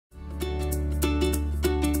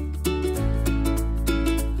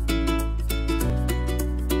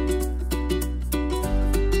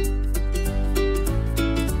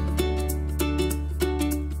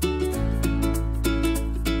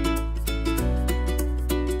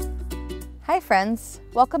Hi friends,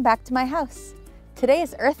 welcome back to my house. Today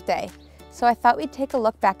is Earth Day, so I thought we'd take a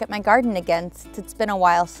look back at my garden again since it's been a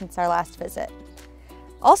while since our last visit.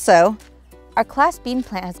 Also, our class bean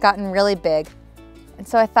plant has gotten really big, and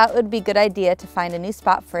so I thought it would be a good idea to find a new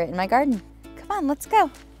spot for it in my garden. Come on, let's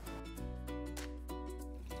go.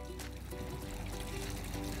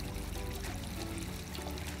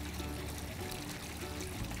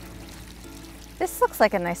 This looks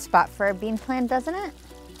like a nice spot for a bean plant, doesn't it?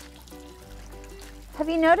 Have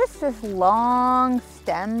you noticed this long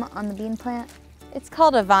stem on the bean plant? It's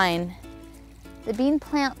called a vine. The bean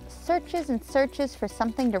plant searches and searches for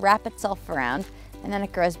something to wrap itself around, and then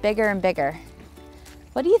it grows bigger and bigger.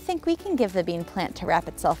 What do you think we can give the bean plant to wrap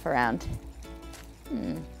itself around?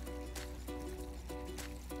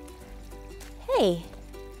 Hey,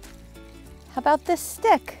 how about this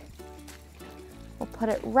stick? We'll put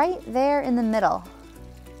it right there in the middle.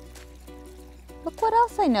 Look what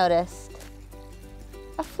else I noticed.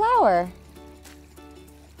 A flower.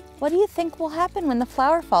 What do you think will happen when the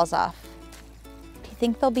flower falls off? Do you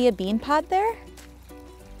think there'll be a bean pod there?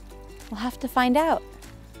 We'll have to find out.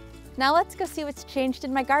 Now let's go see what's changed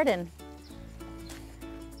in my garden.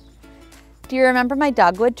 Do you remember my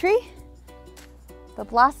dogwood tree? The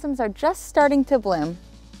blossoms are just starting to bloom,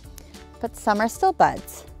 but some are still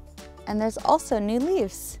buds. And there's also new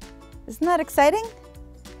leaves. Isn't that exciting?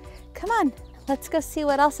 Come on, let's go see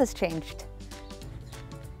what else has changed.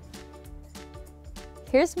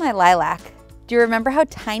 Here's my lilac. Do you remember how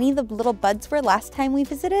tiny the little buds were last time we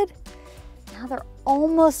visited? Now they're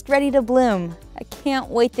almost ready to bloom. I can't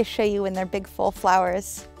wait to show you when they're big full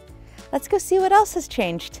flowers. Let's go see what else has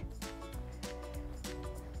changed.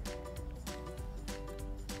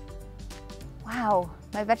 Wow,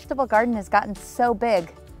 my vegetable garden has gotten so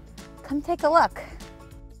big. Come take a look.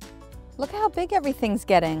 Look how big everything's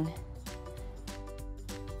getting.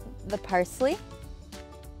 The parsley,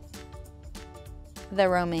 the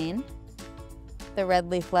romaine, the red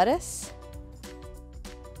leaf lettuce,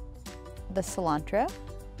 the cilantro,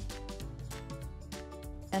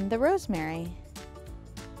 and the rosemary.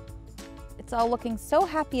 It's all looking so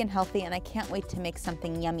happy and healthy, and I can't wait to make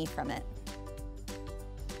something yummy from it.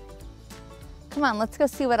 Come on, let's go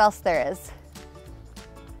see what else there is.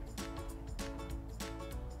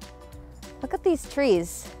 Look at these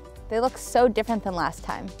trees. They look so different than last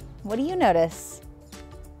time. What do you notice?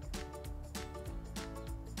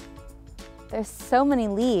 There's so many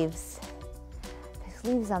leaves. There's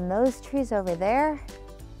leaves on those trees over there,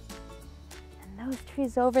 and those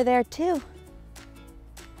trees over there too.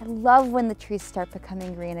 I love when the trees start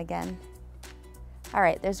becoming green again. All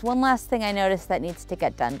right, there's one last thing I noticed that needs to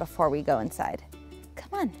get done before we go inside. Come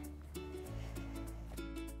on.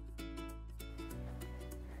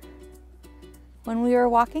 When we were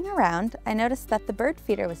walking around, I noticed that the bird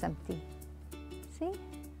feeder was empty. See?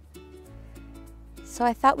 So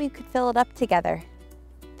I thought we could fill it up together.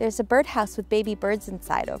 There's a birdhouse with baby birds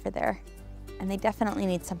inside over there, and they definitely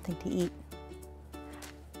need something to eat.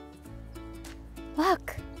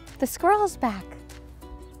 Look, the squirrel's back.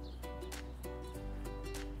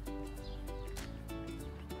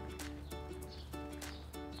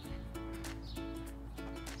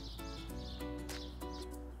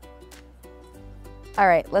 All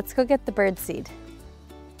right, let's go get the bird seed.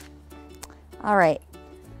 All right,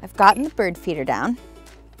 I've gotten the bird feeder down,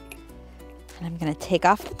 and I'm gonna take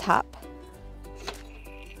off the top.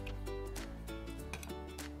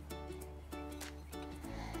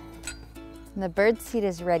 And the bird seed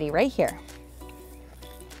is ready right here.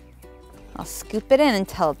 I'll scoop it in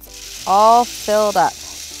until it's all filled up.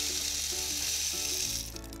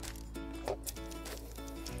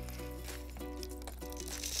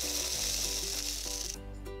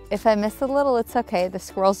 If I miss a little, it's okay. The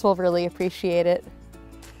squirrels will really appreciate it.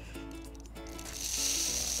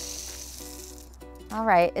 All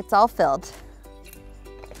right, it's all filled.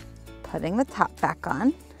 Putting the top back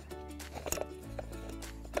on.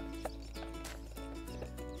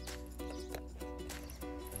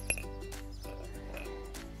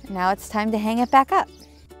 Now it's time to hang it back up.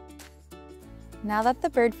 Now that the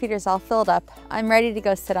bird feeder's all filled up, I'm ready to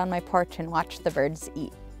go sit on my porch and watch the birds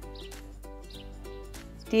eat.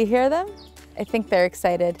 Do you hear them? I think they're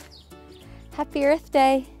excited. Happy Earth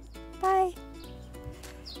Day. Bye.